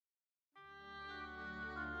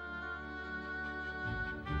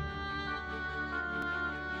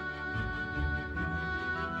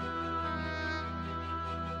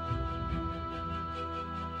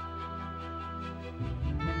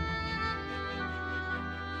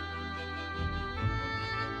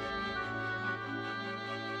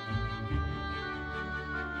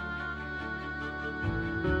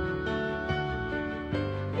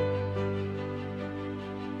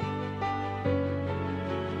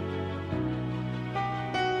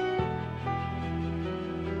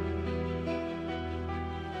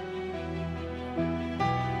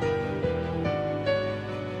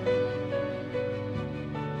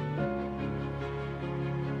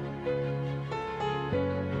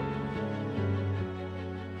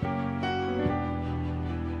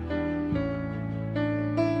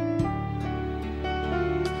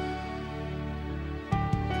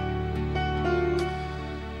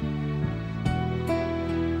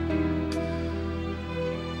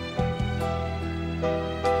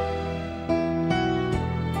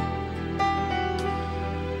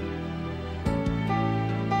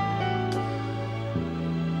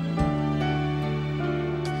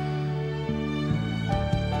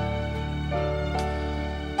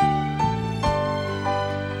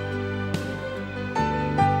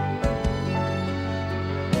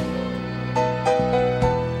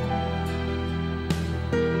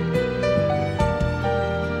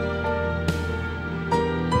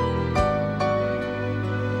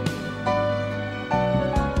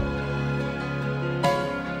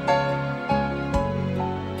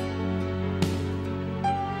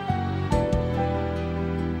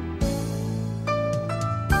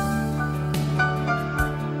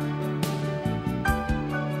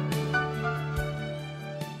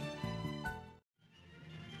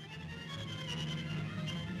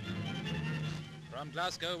from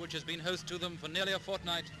Glasgow, which has been host to them for nearly a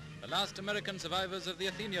fortnight, the last American survivors of the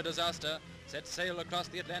Athenia disaster set sail across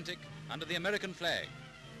the Atlantic under the American flag.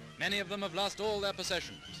 Many of them have lost all their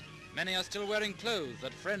possessions. Many are still wearing clothes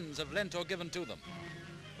that friends have lent or given to them.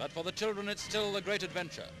 But for the children, it's still a great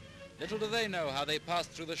adventure. Little do they know how they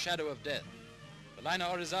passed through the shadow of death. The liner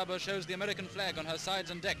Orizaba shows the American flag on her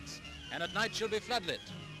sides and decks, and at night she'll be floodlit.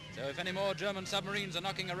 So if any more German submarines are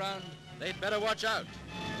knocking around, they'd better watch out.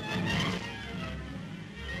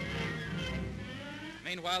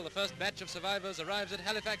 Meanwhile, the first batch of survivors arrives at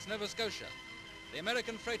Halifax, Nova Scotia. The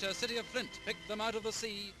American freighter City of Flint picked them out of the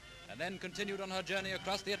sea and then continued on her journey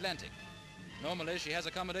across the Atlantic. Normally, she has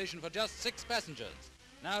accommodation for just 6 passengers.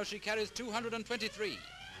 Now she carries 223.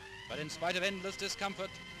 But in spite of endless discomfort,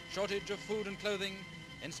 shortage of food and clothing,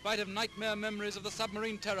 in spite of nightmare memories of the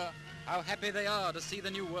submarine terror, how happy they are to see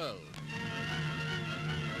the new world.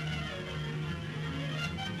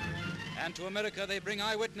 And to America, they bring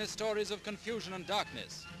eyewitness stories of confusion and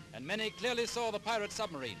darkness. And many clearly saw the pirate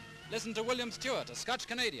submarine. Listen to William Stewart, a Scotch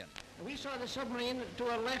Canadian. We saw the submarine to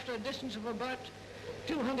our left at a distance of about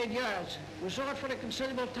 200 yards. We saw it for a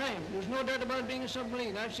considerable time. There's no doubt about it being a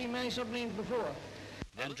submarine. I've seen many submarines before.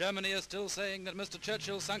 And Germany is still saying that Mr.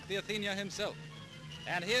 Churchill sunk the Athenia himself.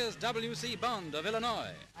 And here's W.C. Bond of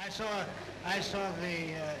Illinois. I saw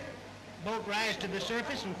the boat rise to the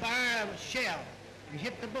surface and fire a shell and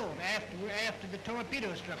hit the boat after the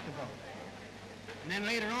torpedo struck the boat. And then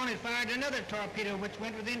later on it fired another torpedo which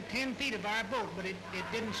went within 10 feet of our boat, but it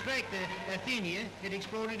didn't strike the Athenia. It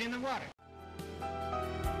exploded in the water.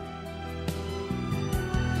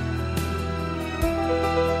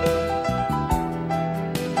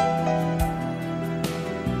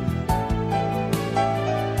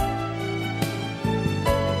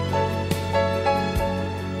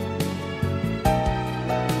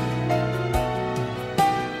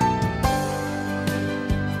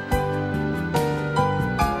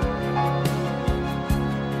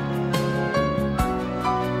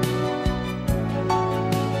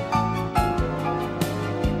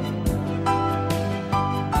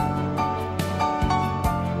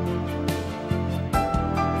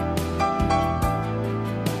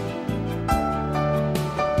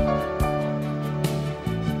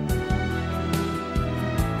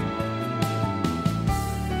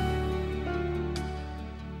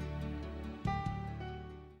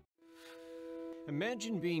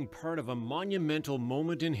 Imagine being part of a monumental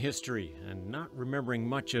moment in history and not remembering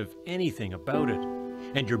much of anything about it.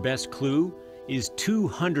 And your best clue is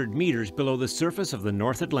 200 meters below the surface of the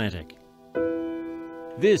North Atlantic.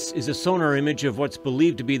 This is a sonar image of what's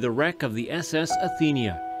believed to be the wreck of the SS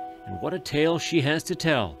Athenia. And what a tale she has to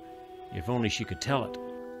tell, if only she could tell it.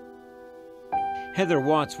 Heather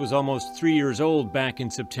Watts was almost 3 years old back in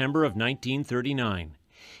September of 1939.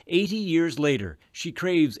 80 years later, she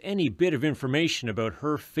craves any bit of information about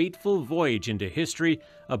her fateful voyage into history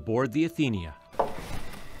aboard the Athenia.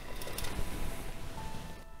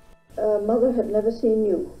 Mother had never seen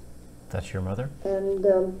you. That's your mother?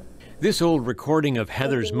 And this old recording of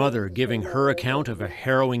Heather's mother giving her account of a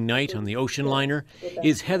harrowing night on the ocean liner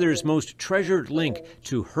is Heather's most treasured link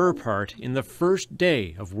to her part in the first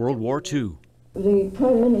day of World War II. The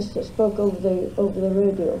Prime Minister spoke over the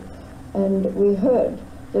radio, and we heard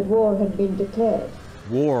that war had been declared.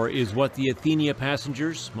 War is what the Athenia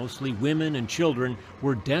passengers, mostly women and children,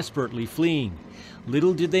 were desperately fleeing.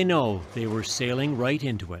 Little did they know they were sailing right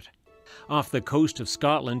into it. Off the coast of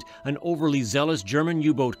Scotland, an overly zealous German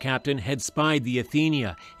U-boat captain had spied the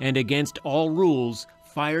Athenia and, against all rules,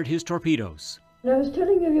 fired his torpedoes. And I was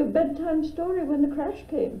telling you your bedtime story when the crash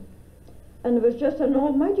came, and it was just an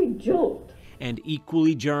almighty jolt. And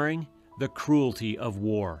equally jarring, the cruelty of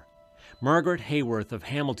war. Margaret Hayworth of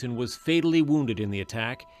Hamilton was fatally wounded in the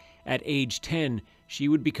attack. At age 10, she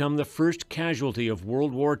would become the first casualty of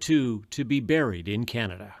World War II to be buried in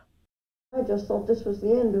Canada. I just thought this was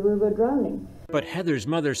the end, we were drowning. But Heather's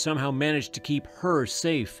mother somehow managed to keep her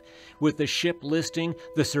safe. With the ship listing,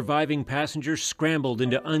 the surviving passengers scrambled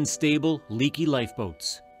into unstable, leaky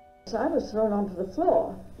lifeboats. So I was thrown onto the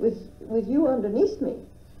floor with you underneath me.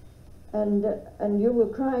 And you were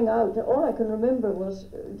crying out. All I can remember was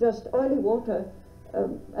just oily water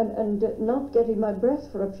and not getting my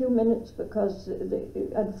breath for a few minutes because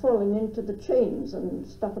I'd fallen into the chains and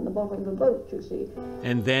stuff in the bottom of the boat, you see.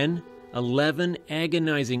 And then 11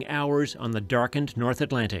 agonizing hours on the darkened North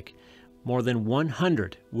Atlantic. More than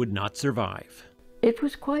 100 would not survive. It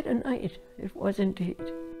was quite a night. It was indeed.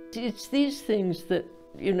 It's these things that,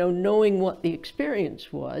 you know, knowing what the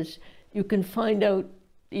experience was, you can find out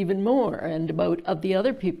even more and of the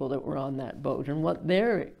other people that were on that boat and what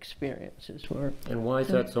their experiences were. And why is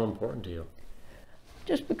that so important to you?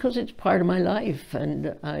 just because it's part of my life,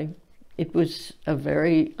 and it was a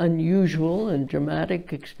very unusual and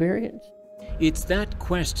dramatic experience. It's that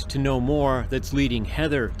quest to know more that's leading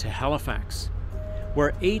Heather to Halifax,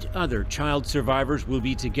 where 8 other child survivors will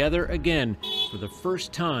be together again for the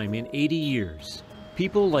first time in 80 years.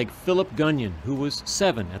 People like Philip Gunyon, who was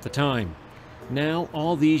 7 at the time. Now,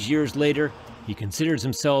 all these years later, he considers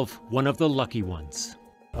himself one of the lucky ones.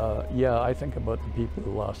 Yeah, I think about the people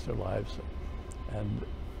who lost their lives, and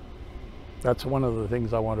that's one of the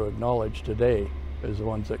things I want to acknowledge today, is the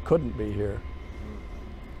ones that couldn't be here.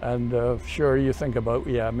 And sure, you think about,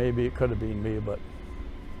 yeah, maybe it could have been me, but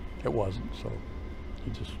it wasn't, so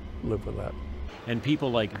you just live with that. And people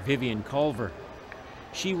like Vivian Culver.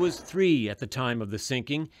 She was 3 at the time of the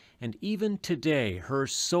sinking, and even today, her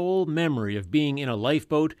sole memory of being in a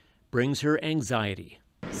lifeboat brings her anxiety.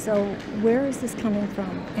 So where is this coming from?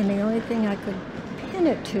 And the only thing I could pin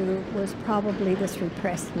it to was probably this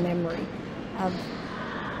repressed memory of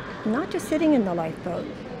not just sitting in the lifeboat,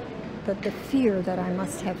 but the fear that I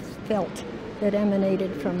must have felt that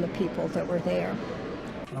emanated from the people that were there.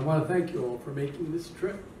 I want to thank you all for making this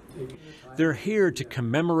trip. They're here to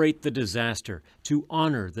commemorate the disaster, to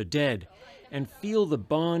honor the dead, and feel the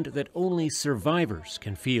bond that only survivors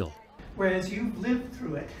can feel. Whereas you've lived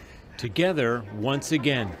through it. Together, once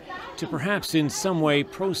again, to perhaps in some way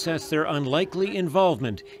process their unlikely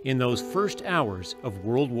involvement in those first hours of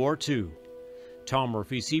World War II. Tom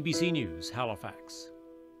Murphy, CBC News, Halifax.